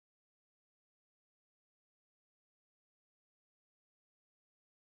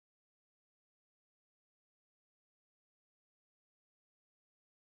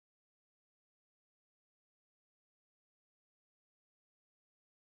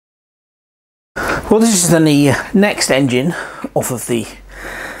Well, this is the next engine off of the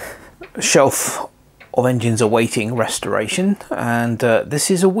shelf of engines awaiting restoration, and this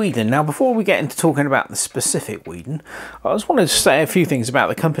is a Weeden. Now, before we get into talking about the specific Weeden, I just wanted to say a few things about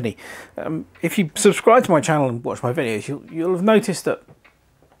the company. If you subscribe to my channel and watch my videos, you'll have noticed that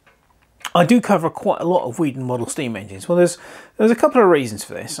I do cover quite a lot of Weeden model steam engines. Well, there's a couple of reasons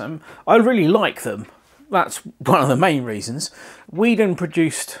for this. I really like them. That's one of the main reasons. Weeden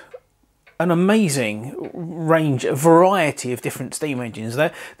produced an amazing range, a variety of different steam engines.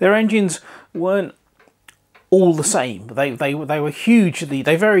 Their engines weren't all the same. They were hugely,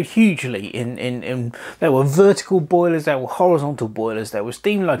 they varied hugely in there were vertical boilers, there were horizontal boilers, there were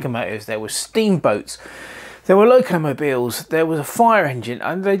steam locomotives, there were steamboats, there were locomobiles, there was a fire engine,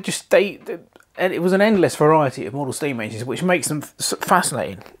 and and it was an endless variety of model steam engines, which makes them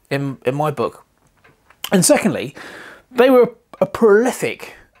fascinating in my book. And secondly, they were a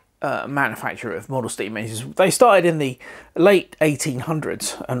prolific manufacturer of model steam engines. They started in the late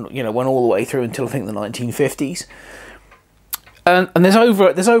 1800s and went all the way through until I think the 1950s. And there's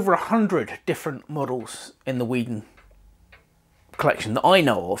over 100 different models in the Weeden collection that I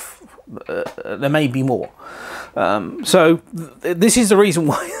know of. There may be more. So this is the reason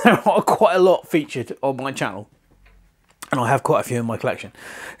why there are quite a lot featured on my channel, and I have quite a few in my collection.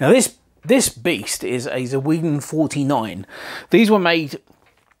 Now this beast is a Weeden 49. These were made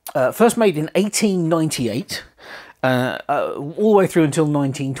first made in 1898, all the way through until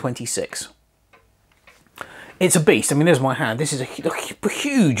 1926. It's a beast. I mean, there's my hand. This is a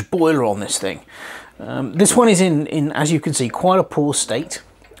huge boiler on this thing. This one is in, as you can see, quite a poor state.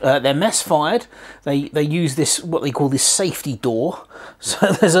 They're mess fired. They use this, what they call this safety door. So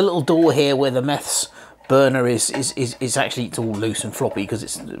there's a little door here where the meth's burner is actually, it's all loose and floppy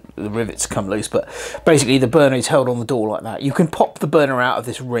because the rivets come loose, but basically the burner is held on the door like that. You can pop the burner out of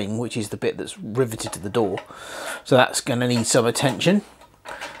this ring, which is the bit that's riveted to the door, so that's going to need some attention.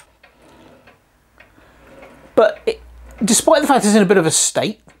 But despite the fact it's in a bit of a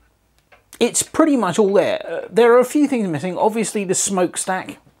state, it's pretty much all there. There are a few things missing. Obviously the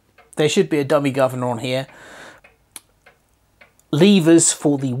smokestack, there should be a dummy governor on here. Levers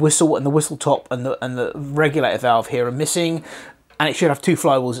for the whistle and the whistle top and the regulator valve here are missing, and it should have two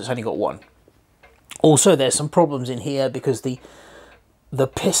flywheels. It's only got one. Also, there's some problems in here because the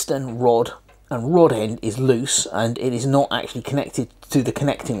piston rod and rod end is loose and it is not actually connected to the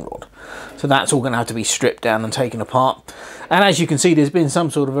connecting rod. So that's all going to have to be stripped down and taken apart. And as you can see, there's been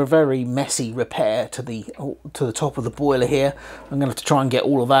some sort of a very messy repair to the top of the boiler here. I'm going to have to try and get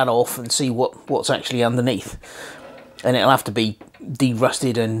all of that off and see what's actually underneath. And it'll have to be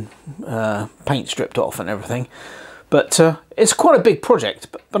de-rusted and paint stripped off and everything. But it's quite a big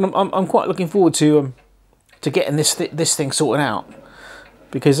project. But I'm quite looking forward to getting this thing sorted out,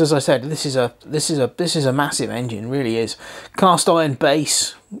 because as I said, this is a massive engine. Really is. Cast iron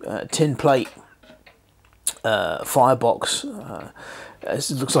base, tin plate, firebox. It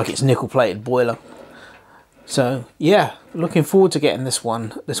looks like it's nickel plated boiler. So yeah, looking forward to getting this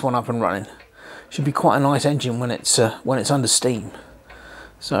one up and running. Should be quite a nice engine when it's under steam.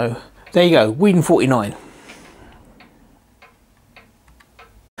 So there you go, Weeden 49.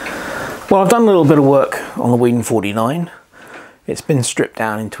 Well, I've done a little bit of work on the Weeden 49. It's been stripped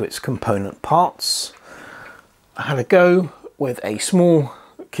down into its component parts. I had a go with a small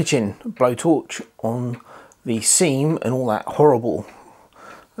kitchen blowtorch on the seam and all that horrible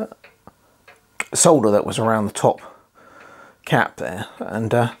solder that was around the top cap there,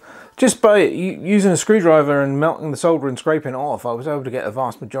 and just by using a screwdriver and melting the solder and scraping it off, I was able to get a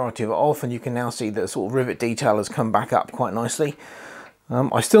vast majority of it off, and you can now see that sort of rivet detail has come back up quite nicely.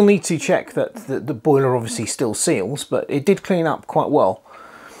 I still need to check that the boiler obviously still seals, but it did clean up quite well.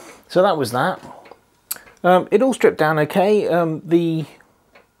 So that was that. It all stripped down okay. The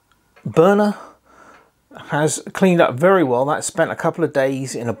burner has cleaned up very well. That spent a couple of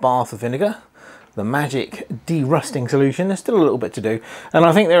days in a bath of vinegar. The magic de-rusting solution. There's still a little bit to do, and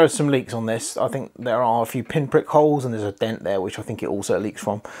I think there are some leaks on this. I think there are a few pinprick holes, and there's a dent there which I think it also leaks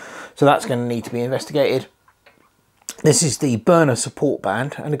from, so that's going to need to be investigated. This is the burner support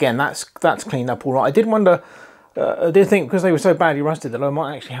band, and again that's cleaned up all right. I did wonder, I did think because they were so badly rusted that I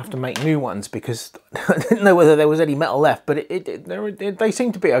might actually have to make new ones, because I didn't know whether there was any metal left, but they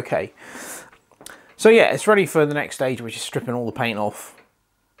seem to be okay. So yeah, it's ready for the next stage, which is stripping all the paint off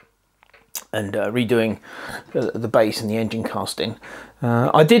and redoing the base and the engine casting.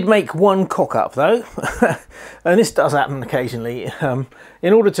 I did make one cock up though, and this does happen occasionally.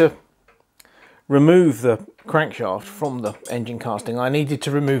 In order to remove the crankshaft from the engine casting, I needed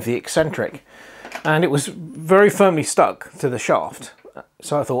to remove the eccentric, and it was very firmly stuck to the shaft.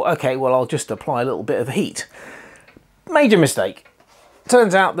 So I thought, okay, well, I'll just apply a little bit of heat. Major mistake.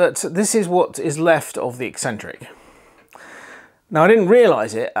 Turns out that this is what is left of the eccentric. Now, I didn't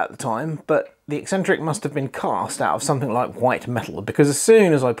realise it at the time, but the eccentric must have been cast out of something like white metal, because as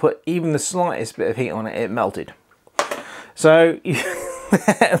soon as I put even the slightest bit of heat on it, it melted. So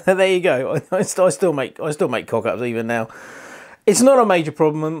there you go. I still make cock-ups even now. It's not a major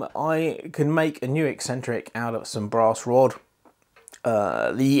problem. I can make a new eccentric out of some brass rod.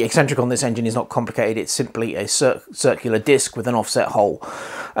 The eccentric on this engine is not complicated. It's simply a circular disc with an offset hole,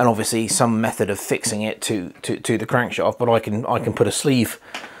 and obviously some method of fixing it to the crankshaft. But I can put a sleeve,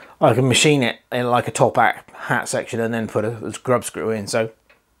 I can machine it in like a top hat section, and then put a grub screw in. So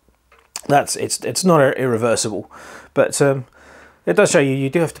it's not irreversible, but it does show you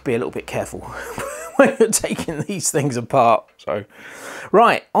do have to be a little bit careful when you're taking these things apart. So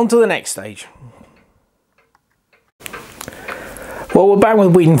right, on to the next stage. Well, we're back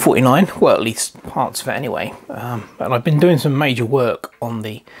with Weeden 49, well, at least parts of it anyway, and I've been doing some major work on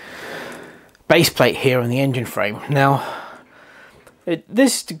the base plate here and the engine frame. Now,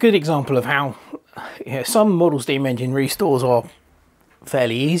 this is a good example of how some model steam engine restores are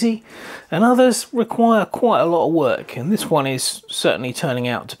fairly easy, and others require quite a lot of work, and this one is certainly turning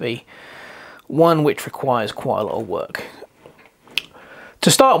out to be one which requires quite a lot of work.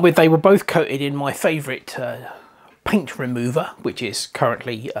 To start with, they were both coated in my favourite paint remover, which is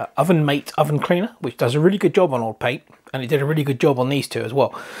currently Ovenmate oven cleaner, which does a really good job on old paint, and it did a really good job on these two as well.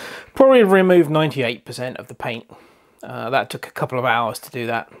 Probably removed 98% of the paint. That took a couple of hours to do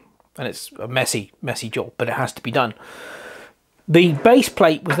that, and it's a messy job, but it has to be done. The base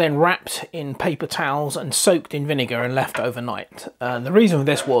plate was then wrapped in paper towels and soaked in vinegar and left overnight. The reason for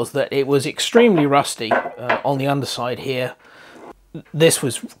this was that it was extremely rusty on the underside here. This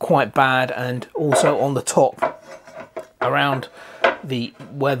was quite bad, and also on the top around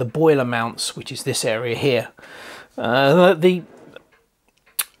where the boiler mounts, which is this area here. The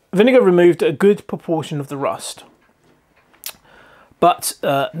vinegar removed a good proportion of the rust, but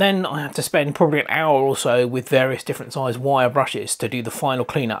then I had to spend probably an hour or so with various different size wire brushes to do the final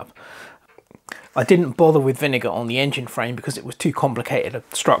cleanup. I didn't bother with vinegar on the engine frame because it was too complicated a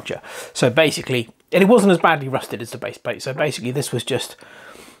structure. So basically, and it wasn't as badly rusted as the base plate, so basically this was just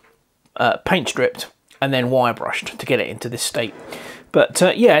paint stripped and then wire brushed to get it into this state. But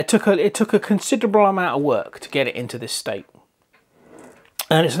yeah, it took a considerable amount of work to get it into this state,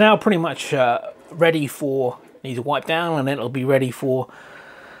 and it's now pretty much ready for, needs a wipe down, and then it'll be ready for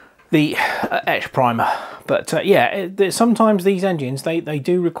the etch primer. But yeah, sometimes these engines they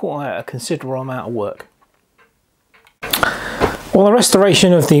do require a considerable amount of work. Well, the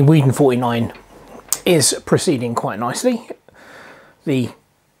restoration of the Weeden 49 is proceeding quite nicely. The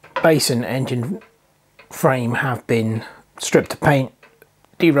base and engine frame have been stripped of paint,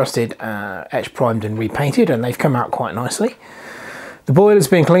 derusted, etch primed and repainted, and they've come out quite nicely. The boiler's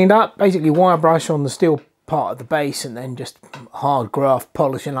been cleaned up, basically wire brush on the steel part of the base, and then just hard graft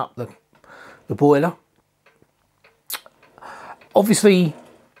polishing up the boiler. Obviously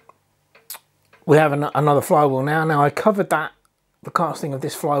we have another flywheel now. Now, I covered the casting of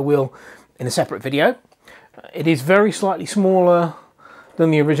this flywheel in a separate video. It is very slightly smaller than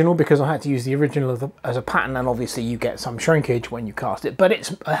the original because I had to use the original as a pattern, and obviously you get some shrinkage when you cast it, but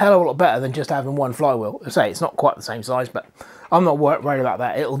it's a hell of a lot better than just having one flywheel. I say it's not quite the same size, but I'm not worried about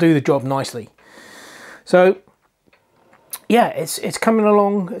that. It'll do the job nicely. So yeah, it's coming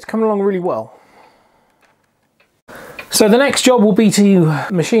along. It's coming along really well. So the next job will be to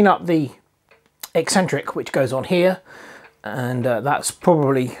machine up the eccentric, which goes on here, and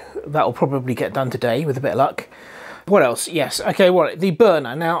that'll probably get done today with a bit of luck. What else? Yes, okay, well, the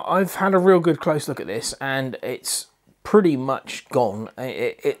burner. Now, I've had a real good close look at this, and it's pretty much gone.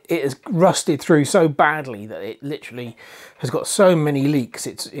 It has rusted through so badly that it literally has got so many leaks.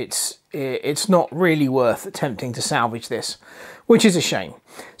 It's not really worth attempting to salvage this, which is a shame.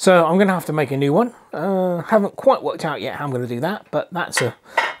 So I'm going to have to make a new one. Haven't quite worked out yet how I'm going to do that, but that's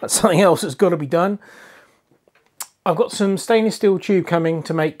something else that's got to be done. I've got some stainless steel tube coming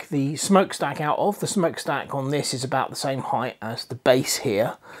to make the smokestack out of. The smokestack on this is about the same height as the base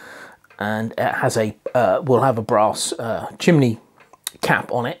here, and it has will have a brass chimney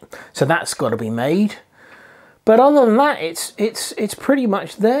cap on it, so that's got to be made. But other than that, it's pretty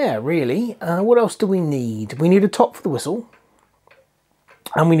much there, really. What else do we need? We need a top for the whistle,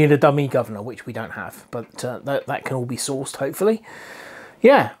 and we need a dummy governor, which we don't have, but that can all be sourced, hopefully.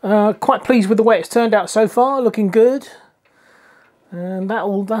 Yeah, quite pleased with the way it's turned out so far, looking good. And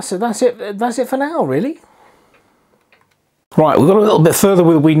that's it for now, really. Right, we've got a little bit further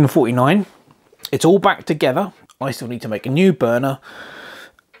with the Weeden 49. It's all back together. I still need to make a new burner.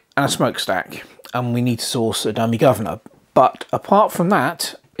 and a smokestack, and we need to source a dummy governor. But apart from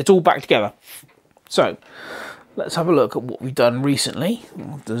that, it's all back together. So let's have a look at what we've done recently.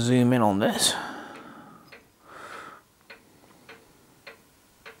 I'll have to zoom in on this.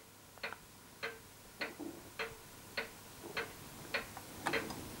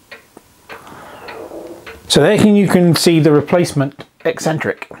 So there you can see the replacement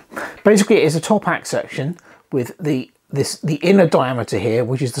eccentric. Basically, it is a top axe section with the inner diameter here,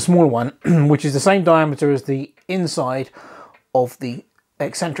 which is the smaller one, which is the same diameter as the inside of the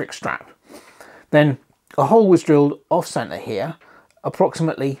eccentric strap. Then a hole was drilled off center here,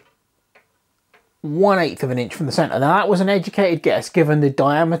 approximately 1/8 of an inch from the center. Now that was an educated guess given the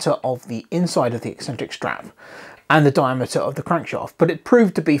diameter of the inside of the eccentric strap and the diameter of the crankshaft, but it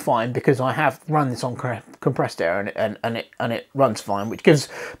proved to be fine because I have run this on compressed air and it runs fine, which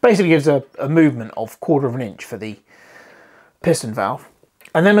basically gives a movement of 1/4 of an inch for the piston valve.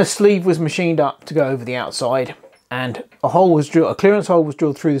 And then a sleeve was machined up to go over the outside, and a clearance hole was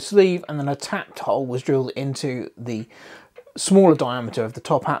drilled through the sleeve, and then a tapped hole was drilled into the smaller diameter of the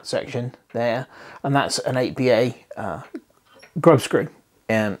top hat section there, and that's an 8BA grub screw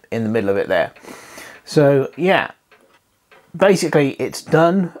in the middle of it there. So yeah, basically it's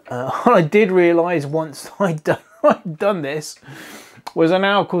done. What I did realise once I'd done this was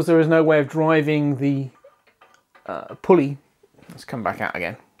now, of course, there is no way of driving the pulley. Let's come back out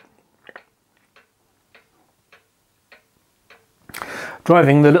again.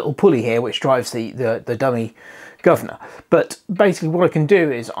 Driving the little pulley here, which drives the dummy governor. But basically what I can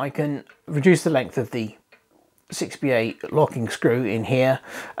do is I can reduce the length of the 6BA locking screw in here,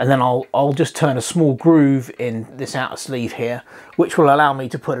 and then I'll just turn a small groove in this outer sleeve here, which will allow me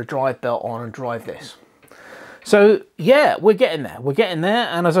to put a drive belt on and drive this. So yeah, we're getting there. We're getting there,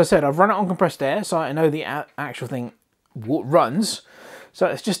 and as I said, I've run it on compressed air, so I know the actual thing runs. So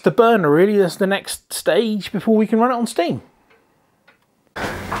it's just the burner really. That's the next stage before we can run it on steam.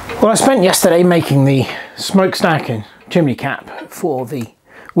 Well, I spent yesterday making the smokestack and chimney cap for the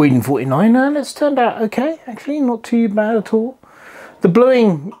Weeden 49, and it's turned out okay, actually, not too bad at all. The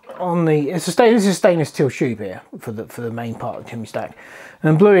bluing on this is a stainless steel tube here for the main part of the chimney stack,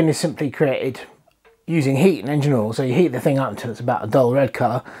 and bluing is simply created using heat and engine oil. So you heat the thing up until it's about a dull red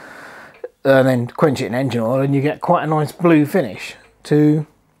colour, and then quench it in engine oil, and you get quite a nice blue finish to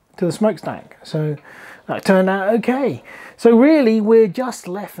the smokestack. So that turned out okay. So really, we're just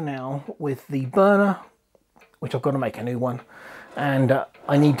left now with the burner, which I've got to make a new one. And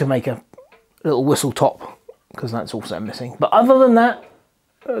I need to make a little whistle top because that's also missing. But other than that,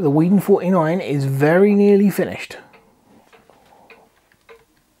 the Weeden 49 is very nearly finished.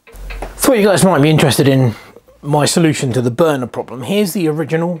 Thought you guys might be interested in my solution to the burner problem. Here's the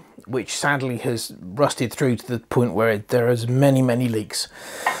original, which sadly has rusted through to the point where there is many leaks.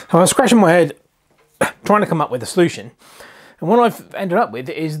 So I was scratching my head trying to come up with a solution. And what I've ended up with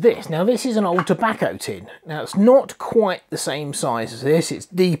is this. Now this is an old tobacco tin. Now it's not quite the same size as this, it's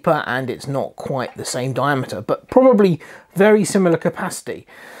deeper and it's not quite the same diameter, but probably very similar capacity.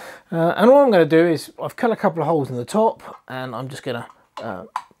 And all I'm going to do is, I've cut a couple of holes in the top, and I'm just going to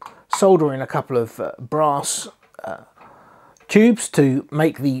solder in a couple of brass tubes to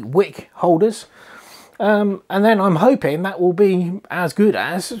make the wick holders. And then I'm hoping that will be as good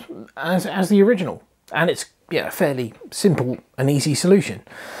as the original. And it's, yeah, a fairly simple and easy solution.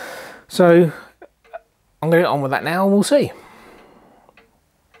 So I'm going to get on with that now and we'll see.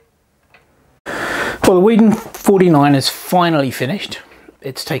 Well, the Weeden 49 is finally finished.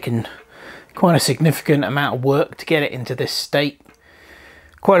 It's taken quite a significant amount of work to get it into this state.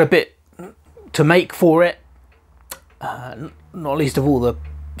 Quite a bit to make for it. Not least of all the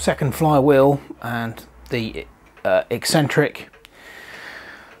second flywheel and the eccentric.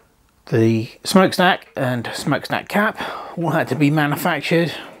 The smokestack and smokestack cap all had to be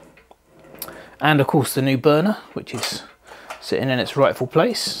manufactured, and of course the new burner, which is sitting in its rightful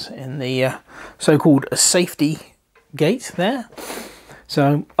place in the so-called safety gate there.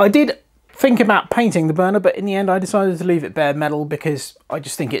 So I did think about painting the burner, but in the end I decided to leave it bare metal because I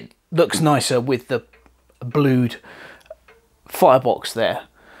just think it looks nicer with the blued firebox there.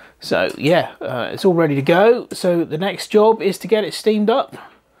 So yeah, it's all ready to go. So the next job is to get it steamed up.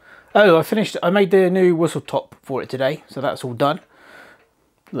 Oh, I made the new whistle top for it today, so that's all done.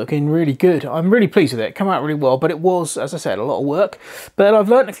 Looking really good. I'm really pleased with it. It came out really well, but it was, as I said, a lot of work. But I've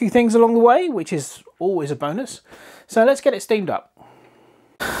learned a few things along the way, which is always a bonus. So let's get it steamed up.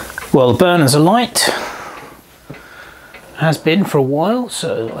 Well, the burners are light. Has been for a while,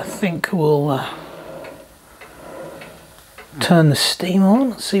 so I think we'll turn the steam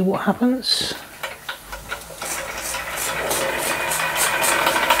on, see what happens.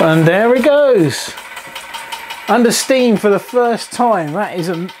 And there it goes. Under steam for the first time. That is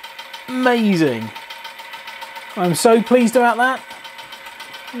amazing. I'm so pleased about that.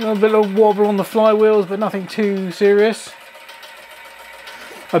 A little bit of wobble on the flywheels, but nothing too serious.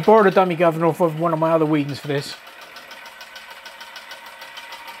 I borrowed a dummy governor off of one of my other Weedens for this.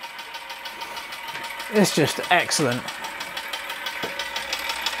 It's just excellent.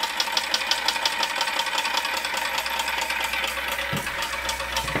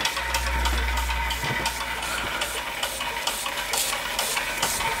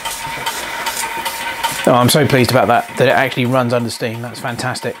 Oh, I'm so pleased about that it actually runs under steam. That's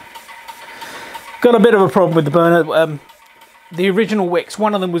fantastic. Got a bit of a problem with the burner. The original wicks,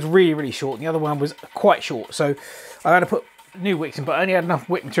 one of them was really short and the other one was quite short. So I had to put new wicks in, but I only had enough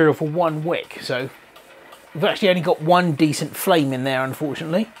wick material for one wick. So we've actually only got one decent flame in there,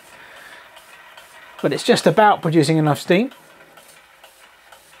 unfortunately. But it's just about producing enough steam.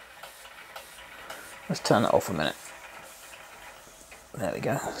 Let's turn that off a minute. There we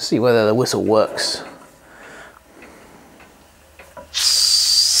go. See whether the whistle works.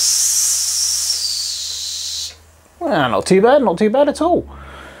 Well, not too bad at all.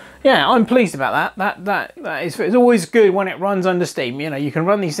 Yeah, I'm pleased about that. That is, it's always good when it runs under steam. You know, you can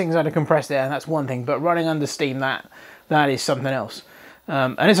run these things under compressed air, and that's one thing, but running under steam, that is something else.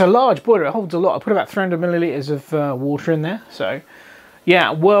 And it's a large boiler, it holds a lot. I put about 300 millilitres of water in there, so yeah,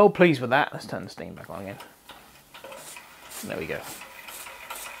 well pleased with that. Let's turn the steam back on again. There we go.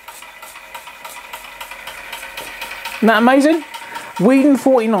 Isn't that amazing? Weeden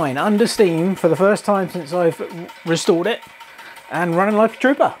 49 under steam for the first time since I've restored it and running like a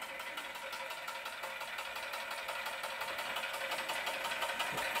trooper.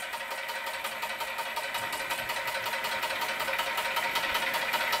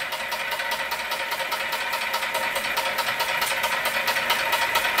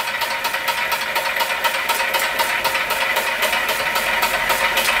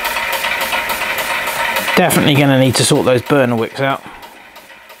 Definitely going to need to sort those burner wicks out.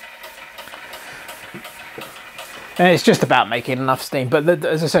 And it's just about making enough steam, but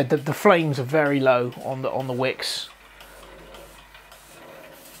as I said, the flames are very low on the wicks.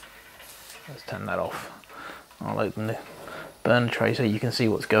 Let's turn that off. I'll open the burner tray so you can see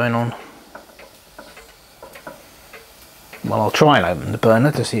what's going on. Well, I'll try and open the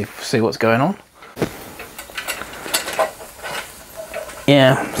burner to see what's going on.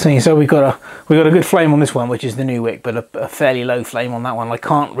 Yeah, so we've got a good flame on this one, which is the new wick, but a fairly low flame on that one. I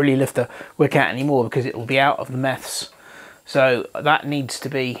can't really lift the wick out anymore because it will be out of the meths. So that needs to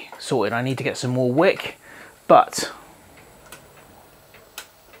be sorted. I need to get some more wick, but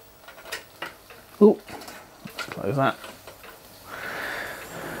ooh, let's close that.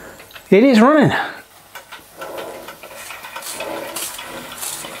 It is running.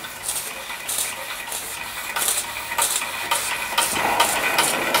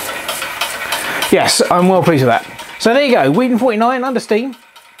 Yes, I'm well pleased with that. So there you go, Weeden 49 under steam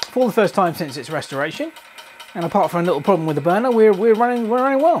for the first time since its restoration. And apart from a little problem with the burner, we're running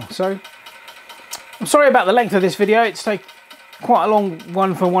well. So I'm sorry about the length of this video. It's taken quite a long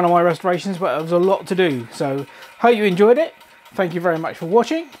one for one of my restorations, but there was a lot to do. So hope you enjoyed it. Thank you very much for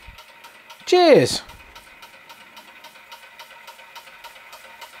watching. Cheers.